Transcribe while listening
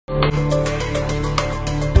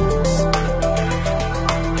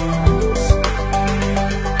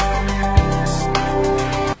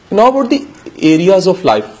Now about the areas of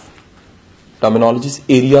life. Terminologies,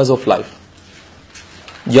 areas of life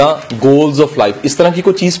या goals of life. इस तरह की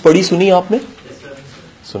कोई चीज पढ़ी सुनी आपने?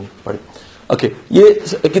 सुनी पढ़ी. ओके,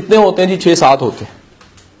 ये कितने होते हैं जी? 6-7 होते हैं.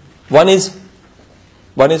 वन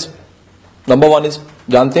इज नंबर 1 इज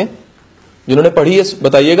जानते हैं? जिन्होंने पढ़ी है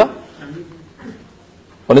बताइएगा.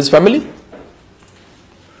 One is family.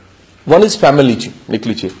 One is family जी, लिख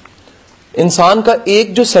लीजिए. इंसान का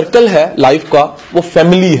एक जो सर्कल है लाइफ का वो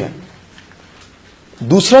फैमिली है.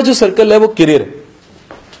 दूसरा जो सर्कल है वो करियर है.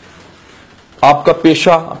 आपका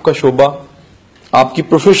पेशा, आपका शोबा, आपकी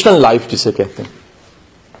प्रोफेशनल लाइफ जिसे कहते हैं.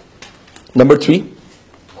 नंबर 3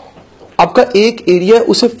 आपका एक एरिया है,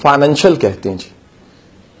 उसे फाइनेंशियल कहते हैं जी.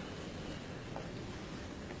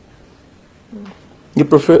 ये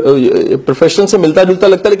प्रोफेशन से मिलता जुलता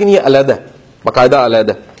लगता है लेकिन ये अलग है, बाकायदा अलग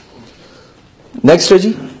है. नेक्स्ट है जी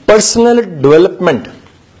पर्सनल डेवलपमेंट,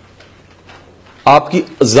 आपकी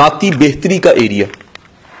जाती बेहतरी का एरिया.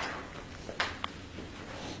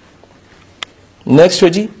 नेक्स्ट है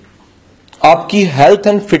जी आपकी हेल्थ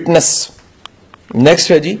एंड फिटनेस.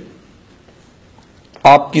 नेक्स्ट है जी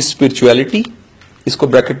आपकी स्पिरिचुअलिटी, इसको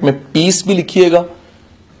ब्रैकेट में पीस भी लिखिएगा,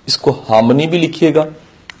 इसको हार्मनी भी लिखिएगा,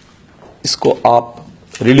 इसको आप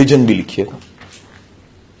रिलीजन भी लिखिएगा.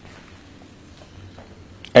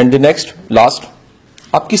 एंड द नेक्स्ट लास्ट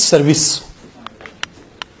आपकी सर्विस,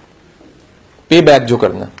 पे बैक जो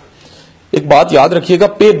करना है. एक बात याद रखिएगा,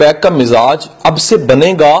 पे बैक का मिजाज अब से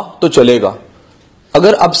बनेगा तो चलेगा,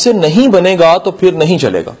 अगर अब से नहीं बनेगा तो फिर नहीं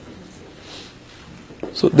चलेगा.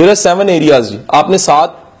 सो देयर आर 7 एरियाज जी. आपने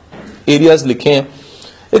 7 एरियाज लिखे हैं.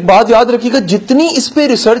 एक बात याद रखिएगा, जितनी इस पे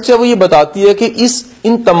रिसर्च है वो ये बताती है कि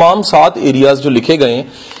इन तमाम 7 एरियाज जो लिखे गए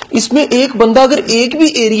हैं, इसमें एक बंदा अगर एक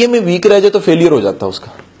भी एरिया में वीक रह जाए तो फेलियर हो जाता है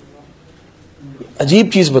उसका. अजीब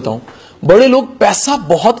चीज बताऊं, बड़े लोग पैसा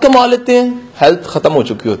बहुत कमा लेते हैं, हेल्थ खत्म हो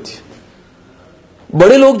चुकी होती है.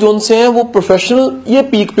 बड़े लोग जो उनसे हैं वो प्रोफेशनल ये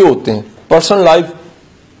पीक पे होते हैं, पर्सनल लाइफ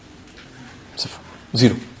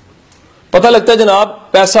जीरो. पता लगता है जनाब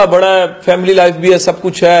पैसा बड़ा है, फैमिली लाइफ भी है, सब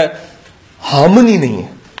कुछ है, हार्मनी नहीं है,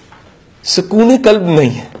 सुकून कल्ब नहीं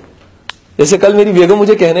है. जैसे कल मेरी बेगम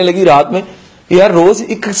मुझे कहने लगी रात में, यार रोज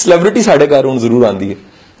एक सेलिब्रिटी साढ़े घर जरूर आती है,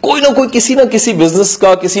 कोई ना कोई किसी ना किसी बिजनेस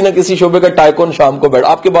का, किसी ना किसी शोबे का टाइकॉन शाम को बैठ.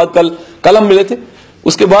 आपके बाद कल हम मिले थे,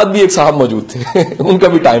 उसके बाद भी एक साहब मौजूद थे उनका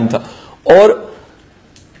भी टाइम था. और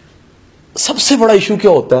सबसे बड़ा इशू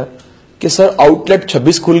क्या होता है कि सर आउटलेट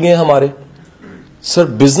 26 खुल गए हैं हमारे, सर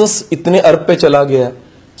बिजनेस इतने अरब पे चला गया है,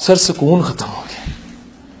 सर सुकून खत्म हो गया.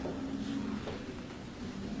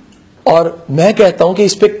 और मैं कहता हूं कि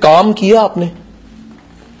इस पे काम किया आपने,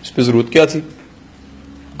 इस पे जरूरत क्या थी?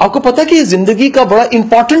 आपको पता है कि जिंदगी का बड़ा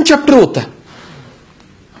इंपॉर्टेंट चैप्टर होता है,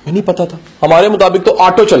 हमें नहीं पता था. हमारे मुताबिक तो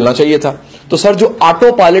ऑटो चलना चाहिए था. तो सर जो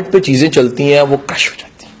ऑटो पायलट पे चीजें चलती हैं वो क्रश हो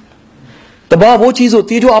जाती हैं. तबाह वो चीज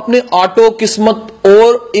होती है जो आपने ऑटो, किस्मत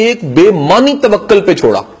और एक बेमानी तवक्कल पे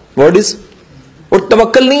छोड़ा. वर्ड इज, और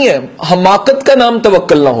तवक्कल नहीं है, हमाकत का नाम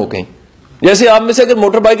तवक्कल ना हो कहीं. जैसे आप में से अगर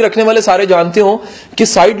मोटर बाइक रखने वाले सारे जानते हो कि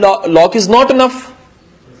side lock is not enough,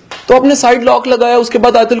 तो आपने साइड लॉक लगाया, उसके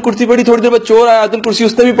बाद आयतुल कुर्सी पड़ी, थोड़ी देर बाद चोर आया, आयतुल कुर्सी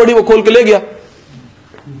उसने भी पड़ी, वो खोल के ले गया.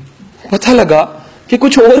 पता लगा कि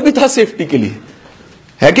कुछ और भी था सेफ्टी के लिए,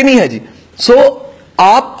 है कि नहीं है जी? सो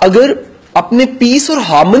आप अगर अपने पीस और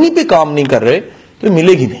हार्मनी पे काम नहीं कर रहे तो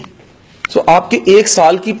मिलेगी नहीं. सो आपके 1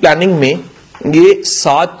 साल की प्लानिंग में ये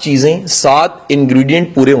 7 चीजें, 7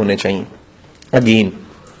 इंग्रेडिएंट पूरे होने चाहिए. Again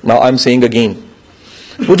now I am saying again,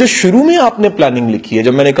 वो जो शुरू में आपने प्लानिंग लिखी है,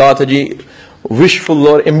 जब मैंने कहा था जी विशफुल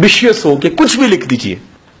और एम्बिशियस हो के कुछ भी लिख दीजिए.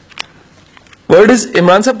 वर्ड इज,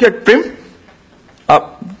 इमरान साहब क्या ट्रिम,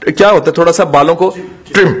 आप क्या होता है थोड़ा सा बालों को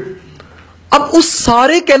ट्रिम. अब उस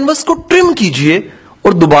सारे कैनवस को ट्रिम कीजिए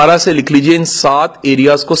और दोबारा से लिख लीजिए इन 7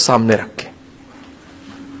 एरियाज को सामने रख के.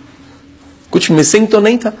 कुछ मिसिंग तो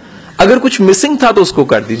नहीं था? अगर कुछ मिसिंग था तो उसको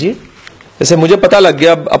कर दीजिए. जैसे मुझे पता लग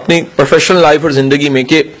गया अपनी प्रोफेशनल लाइफ और जिंदगी में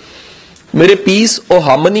कि मेरे पीस और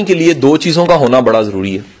हार्मनी के लिए 2 चीजों का होना बड़ा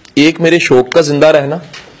जरूरी है. एक मेरे शौक का जिंदा रहना,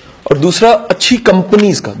 और दूसरा अच्छी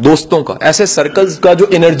कंपनीज का, दोस्तों का, ऐसे सर्कल्स का जो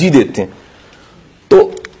एनर्जी देते हैं. तो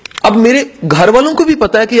अब मेरे घर वालों को भी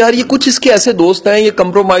पता है कि यार ये कुछ इसके ऐसे दोस्त हैं, ये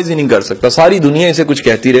कंप्रोमाइज ही नहीं कर सकता, सारी दुनिया इसे कुछ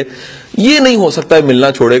कहती रहे, ये नहीं हो सकता है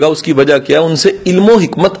मिलना छोड़ेगा. उसकी वजह क्या है? उनसे इल्मो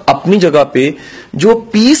हिकमत अपनी जगह पे जो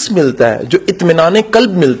पीस मिलता है, जो इत्मीनान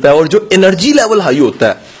कल्ब मिलता है, और जो एनर्जी लेवल हाई होता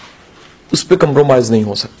है, उस पर कंप्रोमाइज नहीं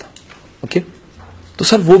हो सकता. ओके, तो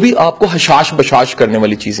सर वो भी आपको हशाश बशाश करने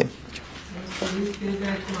वाली चीजें.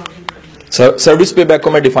 सर्विस पे बैक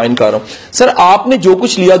को मैं डिफाइन कर रहा हूं. सर आपने जो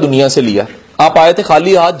कुछ लिया दुनिया से लिया, आप आए थे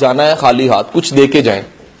खाली हाथ, जाना है खाली हाथ, कुछ दे के जाएं.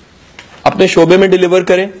 अपने शोबे में डिलीवर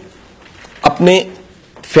करें, अपने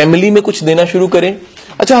फैमिली में कुछ देना शुरू करें,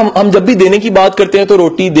 اچھا ہم جب بھی دینے کی بات کرتے ہیں تو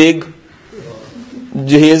روٹی دیگ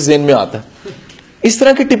جہیز ذہن میں آتا ہے, اس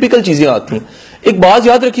طرح کی ٹپیکل چیزیں آتی ہیں. ایک بات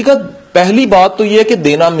یاد رکھیے گا, پہلی بات تو یہ ہے کہ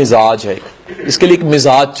دینا مزاج ہے, اس کے لیے ایک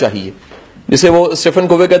مزاج چاہیے, جسے وہ اسٹیفن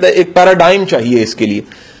کووے کہتا ہے ایک پیراڈائم چاہیے اس کے لیے.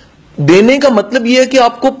 دینے کا مطلب یہ ہے کہ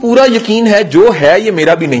آپ کو پورا یقین ہے جو ہے یہ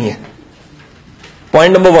میرا بھی نہیں ہے.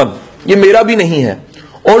 پوائنٹ نمبر 1, یہ میرا بھی نہیں ہے,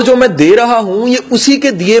 اور جو میں دے رہا ہوں یہ اسی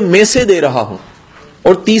کے دیے میں سے دے رہا ہوں.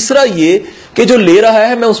 اور تیسرا یہ کہ جو لے رہا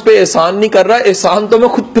ہے میں اس پہ احسان نہیں کر رہا, احسان تو میں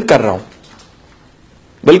خود پہ کر رہا ہوں,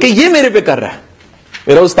 بلکہ یہ میرے پہ کر رہا ہے.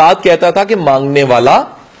 میرا استاد کہتا تھا کہ مانگنے والا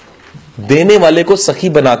دینے والے کو سخی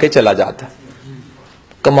بنا کے چلا جاتا ہے.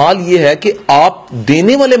 کمال یہ ہے کہ آپ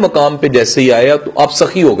دینے والے مقام پہ جیسے ہی آئے تو آپ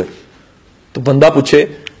سخی ہو گئے. تو بندہ پوچھے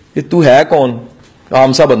کہ تو ہے کون,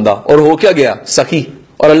 عام سا بندہ, اور ہو کیا گیا, سخی.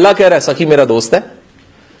 اور اللہ کہہ رہا ہے سخی میرا دوست ہے.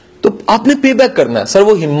 تو آپ نے پے بیک کرنا ہے. سر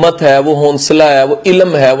وہ ہمت ہے, وہ حوصلہ ہے, وہ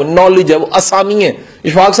علم ہے, وہ نالج ہے, وہ آسانی ہے.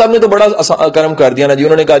 اشفاق صاحب نے تو بڑا کرم کر دیا نا جی,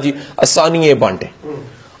 انہوں نے کہا جی آسانی ہے بانٹے.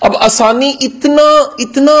 اب آسانی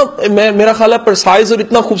اتنا میرا خیال ہے پرسائز اور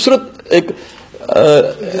اتنا خوبصورت ایک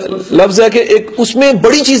لفظ ہے کہ ایک اس میں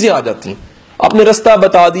بڑی چیزیں آ جاتی ہیں. آپ نے رستہ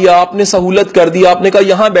بتا دیا, آپ نے سہولت کر دیا, آپ نے کہا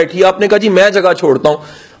یہاں بیٹھیے, آپ نے کہا جی میں جگہ چھوڑتا ہوں,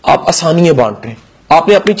 آپ آسانیاں بانٹ رہے ہیں. آپ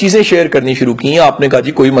نے اپنی چیزیں شیئر کرنی شروع کی ہیں, آپ نے کہا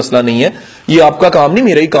جی کوئی مسئلہ نہیں ہے, یہ آپ کا کام نہیں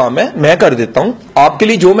میرا ہی کام ہے, میں کر دیتا ہوں, آپ کے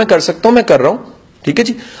لیے جو میں کر سکتا ہوں میں کر رہا ہوں. ٹھیک ہے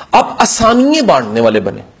جی, آپ آسانیاں بانٹنے والے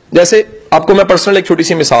بنے. جیسے آپ کو میں پرسنل ایک چھوٹی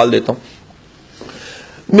سی مثال دیتا ہوں.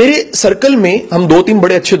 میرے سرکل میں ہم 2-3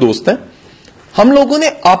 بڑے اچھے دوست ہیں. ہم لوگوں نے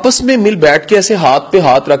آپس میں مل بیٹھ کے ایسے ہاتھ پہ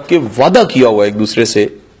ہاتھ رکھ کے وعدہ کیا ہوا ایک دوسرے سے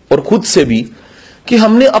اور خود سے بھی کہ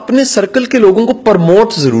ہم نے اپنے سرکل کے لوگوں کو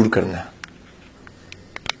پرموٹ ضرور کرنا ہے,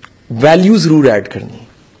 ویلیو ضرور ایڈ کرنی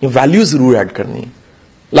ہے, ویلیو ضرور ایڈ کرنی ہے.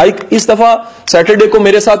 لائک اس دفعہ سیٹرڈے کو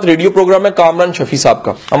میرے ساتھ ریڈیو پروگرام ہے کامران شفیع صاحب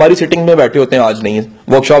کا, ہماری سیٹنگ میں بیٹھے ہوتے ہیں, آج نہیں ہے,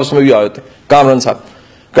 ورک شاپس میں بھی آئے ہوتے ہیں. کامران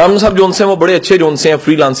صاحب جون سے, وہ بڑے اچھے جون سے ہیں,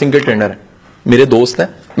 فری لانسنگ کے ٹرینر ہیں, میرے دوست ہیں.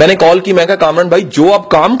 میں نے کال کی, میں کہا کامران بھائی جو آپ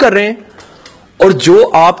کام کر رہے ہیں اور جو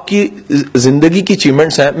آپ کی زندگی کی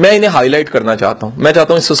اچیومنٹس ہیں میں انہیں ہائی لائٹ کرنا چاہتا ہوں. میں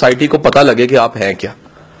چاہتا ہوں اس سوسائٹی کو پتہ لگے کہ آپ ہیں کیا,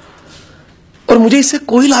 اور مجھے اس سے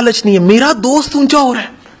کوئی لالچ نہیں ہے, میرا دوست اونچا ہو رہا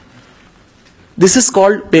ہے. This is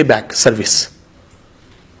called payback service.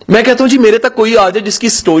 میں کہتا ہوں جی میرے تک کوئی آ جائے جس کی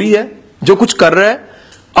سٹوری ہے, جو کچھ کر رہا ہے,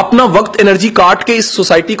 اپنا وقت انرجی کاٹ کے اس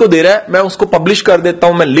سوسائٹی کو دے رہا ہے, میں اس کو پبلش کر دیتا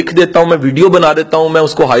ہوں, میں لکھ دیتا ہوں, میں ویڈیو بنا دیتا ہوں, میں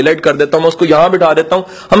اس کو ہائی لائٹ کر دیتا ہوں, میں اس کو یہاں بٹھا دیتا ہوں,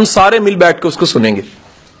 ہم سارے مل بیٹھ کے اس کو سنیں گے.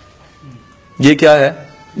 یہ کیا ہے,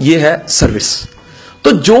 یہ ہے سروس.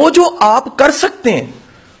 تو جو آپ کر سکتے ہیں,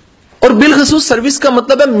 اور بالخصوص سروس کا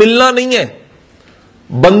مطلب ہے ملنا نہیں ہے,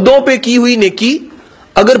 بندوں پہ کی ہوئی نیکی.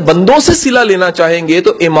 اگر بندوں سے صلہ لینا چاہیں گے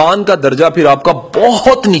تو ایمان کا درجہ پھر آپ کا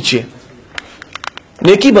بہت نیچے.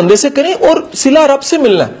 نیکی بندے سے کریں اور صلہ رب سے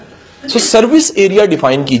ملنا ہے. سو سروس ایریا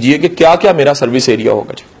ڈیفائن کیجئے کہ کیا کیا میرا سروس ایریا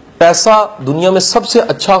ہوگا. جی پیسہ دنیا میں سب سے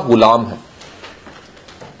اچھا غلام ہے,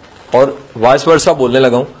 اور وائس ورسا بولنے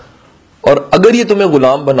لگا ہوں, اور اگر یہ تمہیں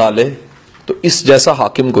غلام بنا لے تو اس جیسا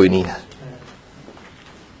حاکم کوئی نہیں ہے.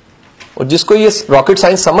 اور جس کو یہ راکٹ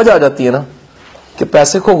سائنس سمجھ آ جاتی ہے نا کہ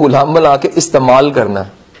پیسے کو غلام بنا کے استعمال کرنا ہے,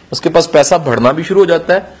 اس کے پاس پیسہ بڑھنا بھی شروع ہو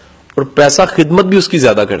جاتا ہے اور پیسہ خدمت بھی اس کی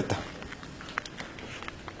زیادہ کرتا ہے.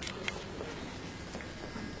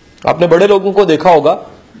 آپ نے بڑے لوگوں کو دیکھا ہوگا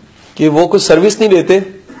کہ وہ کچھ سروس نہیں دیتے,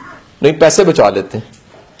 نہیں پیسے بچا لیتے ہیں.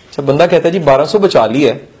 اچھا بندہ کہتا ہے جی 1200 بچا لی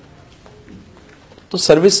ہے تو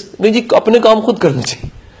سروس نہیں جی, اپنے کام خود کرنے چاہیے.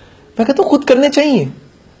 میں کہتا ہوں خود کرنے چاہیے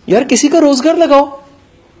یار, کسی کا روزگار لگاؤ,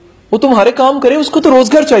 وہ تمہارے کام کرے, اس کو تو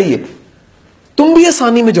روزگار چاہیے, تم بھی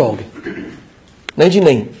آسانی میں جاؤ گے. نہیں جی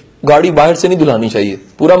نہیں, گاڑی باہر سے نہیں دھلانی چاہیے,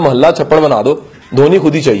 پورا محلہ چھپڑ بنا دو, دھونی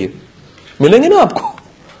خود ہی چاہیے, ملیں گے نا آپ کو.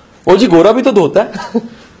 وہ جی گورا بھی تو دھوتا ہے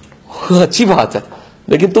اچھی بات ہے,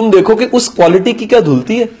 لیکن تم دیکھو کہ اس کوالٹی کی کیا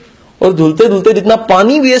دھلتی ہے, اور دھلتے دھلتے جتنا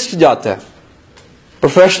پانی ویسٹ جاتا ہے.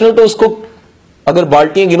 پروفیشنل تو اس کو اگر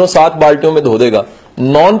بالٹیاں گنو 7 بالٹیوں میں دھو دے گا,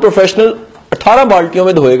 نان پروفیشنل 18 بالٹیوں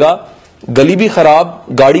میں دھوئے گا, گلی بھی خراب,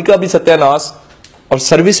 گاڑی کا بھی ستیہ ناس, اور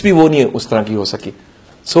سروس بھی وہ نہیں ہے اس طرح کی ہو سکی.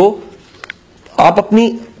 سو آپ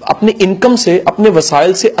اپنی انکم سے, اپنے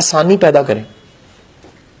وسائل سے آسانی پیدا کریں.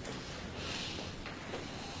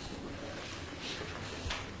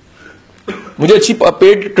 مجھے اچھی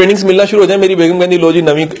پیڈ ٹریننگز ملنا شروع ہو جائیں, میری بیگم کہتی لو جی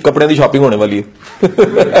نویں کپڑے کی شاپنگ ہونے والی ہے.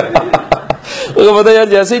 اس کو پتا یار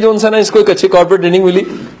جیسے ہی جو نا اس کو ایک اچھی کارپوریٹ ٹریننگ ملی,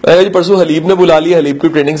 جی پرسوں حلیب نے بلا لی, حلیب کی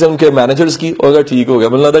ٹریننگ سے ان کے مینیجرز کی, اور ٹھیک ہو گیا,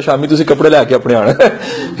 مجھے لگتا شامی تھی کپڑے لے کے اپنے آنا,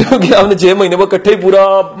 کیونکہ آپ نے 6 مہینے وہ کٹھے ہی پورا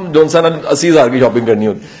جو نا 80,000 کی شاپنگ کرنی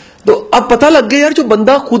ہوتی. تو اب پتہ لگ گیا یار جو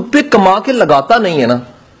بندہ خود پہ کما کے لگاتا نہیں ہے نا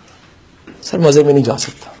سر, مزے میں نہیں جا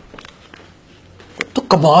سکتا. تو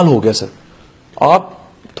کمال ہو گیا سر, آپ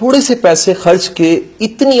تھوڑے سے پیسے خرچ کے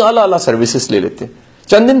اتنی اعلیٰ سروسز لے لیتے ہیں.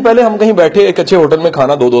 چند دن پہلے ہم کہیں بیٹھے ایک اچھے ہوٹل میں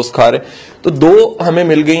کھانا 2 دوست کھا رہے, تو 2 ہمیں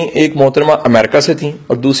مل گئیں, ایک محترمہ امریکہ سے تھیں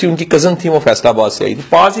اور دوسری ان کی کزن تھی, وہ فیصل آباد سے آئی تھی,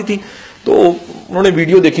 پاس ہی تھی. تو انہوں نے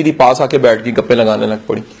ویڈیو دیکھی تھی, پاس آ کے بیٹھ گئی, گپے لگانے لگ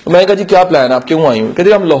پڑی. تو میں نے کہا جی کیا پلان ہے, آپ کیوں آئی ہوں؟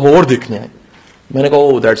 کہتے ہم لاہور دیکھنے آئے. میں نے کہا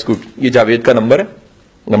او دیٹس گڈ, یہ جاوید کا نمبر ہے,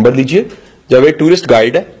 نمبر لیجئے, جاوید ٹورسٹ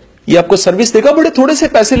گائیڈ ہے, یہ آپ کو سروس دے گا, بڑے تھوڑے سے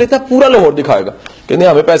پیسے لیتا ہے, پورا لاہور دکھائے گا. کہتے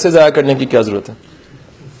ہمیں پیسے ضائع کرنے کی کیا ضرورت ہے.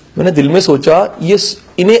 میں نے دل میں سوچا یہ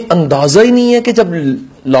انہیں اندازہ ہی نہیں ہے کہ جب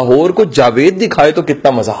لاہور کو جاوید دکھائے تو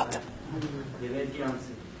کتنا مزہ آتا ہے.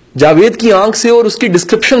 جاوید کی آنکھ سے اور اس کی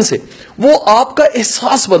ڈسکرپشن سے وہ آپ کا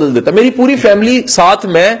احساس بدل دیتا ہے. میری پوری فیملی ساتھ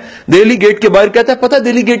میں دہلی گیٹ کے باہر کہتا ہے پتہ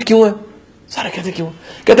دہلی گیٹ کیوں ہے؟ سارے کہتے کیوں؟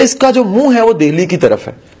 کہتے اس کا جو منہ ہے وہ دہلی کی طرف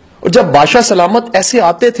ہے, اور جب بادشاہ سلامت ایسے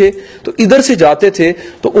آتے تھے تو ادھر سے جاتے تھے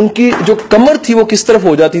تو ان کی جو کمر تھی وہ کس طرف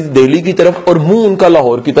ہو جاتی تھی؟ دہلی کی طرف, اور منہ ان کا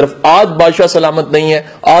لاہور کی طرف. آج بادشاہ سلامت نہیں ہے,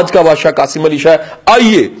 آج کا بادشاہ قاسم علی شاہ ہے.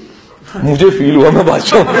 آئیے, مجھے فیل ہوا میں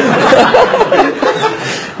بادشاہ ہوں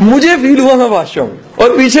مجھے فیل ہوا میں بادشاہ ہوں, اور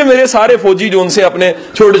پیچھے میرے سارے فوجی جو ان سے اپنے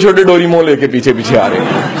چھوٹے چھوٹے ڈوری مو لے کے پیچھے پیچھے آ رہے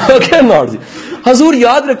ہیں. اوکے ناٹ جی. حضور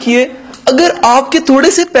یاد رکھیے, اگر آپ کے تھوڑے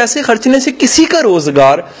سے پیسے خرچنے سے کسی کا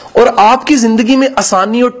روزگار اور آپ کی زندگی میں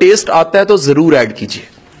آسانی اور ٹیسٹ آتا ہے تو ضرور ایڈ کیجئے.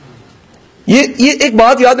 یہ ایک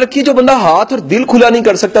بات یاد رکھیے, جو بندہ ہاتھ اور دل کھلا نہیں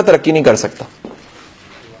کر سکتا ترقی نہیں کر سکتا.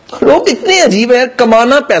 لوگ اتنے عجیب ہیں,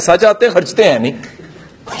 کمانا پیسہ چاہتے ہیں, خرچتے ہیں نہیں.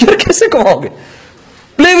 یار کیسے کماؤ گے؟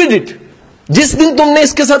 Play with it. جس دن تم نے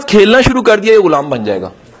اس کے ساتھ کھیلنا شروع کر دیا یہ غلام بن جائے گا.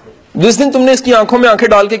 جس دن تم نے اس کی آنکھوں میں آنکھیں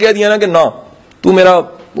ڈال کے کہہ دیا نا کہ نہ تو میرا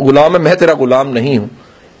غلام ہے, میں تیرا غلام نہیں ہوں,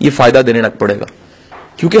 یہ فائدہ دینے لگ پڑے گا.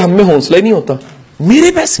 کیونکہ ہم میں حوصلہ ہی نہیں ہوتا,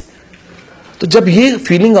 میرے پیسے. تو جب یہ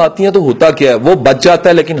فیلنگ آتی ہے تو ہوتا کیا ہے, وہ بچ جاتا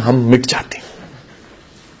ہے لیکن ہم مٹ جاتے ہیں.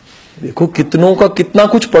 دیکھو کتنوں کا کتنا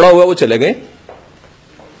کچھ پڑا ہوا, وہ چلے گئے.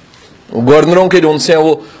 گورنروں کے جو ان سے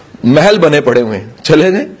وہ محل بنے پڑے ہوئے ہیں,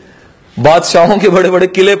 چلے گئے. بادشاہوں کے بڑے بڑے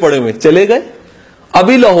قلعے پڑے ہوئے, چلے گئے.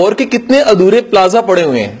 ابھی لاہور کے کتنے ادھورے پلازا پڑے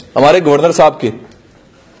ہوئے ہیں ہمارے گورنر صاحب کے,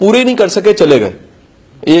 پورے نہیں کر سکے, چلے گئے.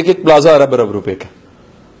 ایک پلازا ارب ارب روپے کا.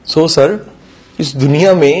 سو سر, اس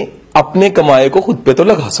دنیا میں اپنے کمائے کو خود پہ تو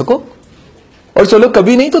لگا سکو, اور چلو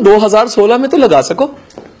کبھی نہیں تو 2016 میں تو لگا سکو.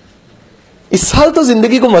 اس سال تو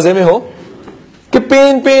زندگی کو مزے میں ہو کہ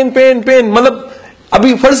پین پین پین پین. مطلب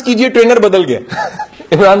ابھی فرض کیجئے ٹرینر بدل گیا,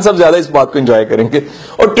 عمران صاحب زیادہ اس بات کو انجوائے کریں گے,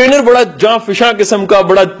 اور ٹرینر بڑا جاں فشاں قسم کا,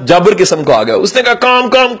 بڑا جابر قسم کا آ گیا. اس نے کہا کام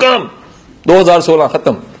کام کام, 2016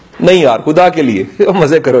 ختم. نہیں یار, خدا کے لیے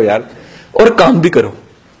مزے کرو یار, اور کام بھی کرو,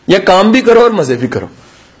 یا کام بھی کرو اور مزے بھی کرو.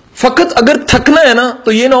 فقط اگر تھکنا ہے نا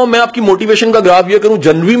تو یہ نہ ہو میں آپ کی موٹیویشن کا گراف یہ کروں,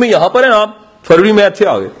 جنوری میں یہاں پر ہیں آپ, فروری میں ایتھے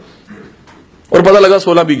آ گئے, اور پتہ لگا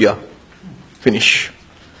 16 بھی گیا, فنش.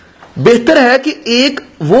 بہتر ہے کہ ایک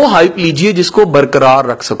وہ ہائپ لیجئے جس کو برقرار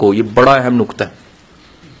رکھ سکو. یہ بڑا اہم نقطہ ہے.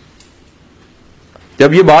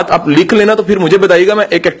 جب یہ بات آپ لکھ لینا تو پھر مجھے بتائیے گا, میں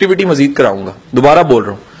ایک ایکٹیویٹی مزید کراؤں گا. دوبارہ بول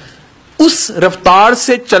رہا ہوں, اس رفتار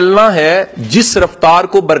سے چلنا ہے جس رفتار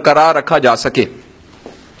کو برقرار رکھا جا سکے.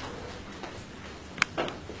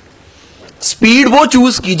 سپیڈ وہ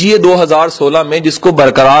چوز کیجئے 2016 میں جس کو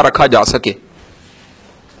برقرار رکھا جا سکے.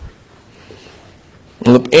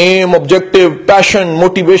 مطلب ایم, آبجیکٹو, پیشن,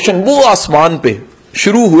 موٹیویشن وہ آسمان پہ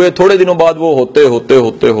شروع ہوئے, تھوڑے دنوں بعد وہ ہوتے ہوتے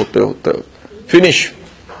ہوتے ہوتے ہوتے فنش.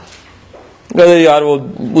 یار وہ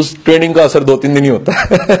اس ٹریننگ کا اثر 2-3 دن ہی ہوتا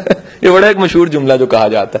ہے. یہ بڑا ایک مشہور جملہ جو کہا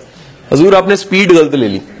جاتا ہے, حضور آپ نے سپیڈ غلط لے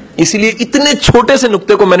لی, اسی لیے اتنے چھوٹے سے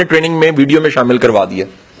نقطے کو میں نے ٹریننگ میں ویڈیو میں شامل کروا دیا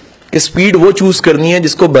کہ سپیڈ وہ چوز کرنی ہے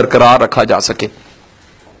جس کو برقرار رکھا جا سکے.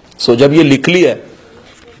 سو جب یہ لکھ لیا ہے,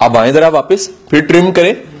 اب آئیں ذرا واپس, پھر ٹرم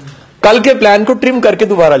کریں. کل کے پلان کو ٹرم کر کے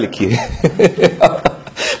دوبارہ لکھیے.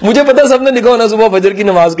 مجھے پتا سب نے لکھا ہونا, صبح فجر کی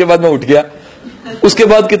نماز کے بعد میں اٹھ گیا, اس کے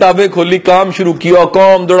بعد کتابیں کھولی, کام شروع کیا,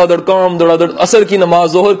 کام دوڑا دوڑ, کام دوڑا دوڑ, عصر کی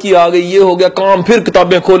نماز, ظہر کی آ گئی, یہ ہو گیا کام, پھر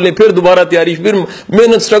کتابیں کھول لیں, پھر دوبارہ تیاری, پھر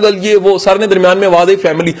محنت, اسٹرگل, یہ وہ, سارے درمیان میں آواز آئی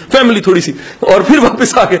فیملی تھوڑی سی, اور پھر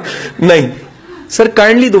واپس آ گئے. نہیں سر,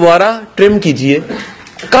 کائنڈلی دوبارہ ٹرم کیجئے.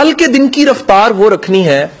 کل کے دن کی رفتار وہ رکھنی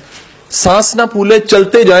ہے, سانس نہ پھولے,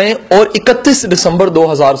 چلتے جائیں, اور 31 دسمبر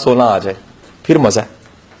 2016 آ جائے, پھر مزہ ہے.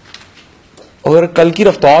 اور کل کی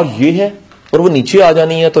رفتار یہ ہے اور وہ نیچے آ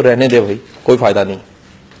جانی ہے تو رہنے دے بھائی, کوئی فائدہ نہیں.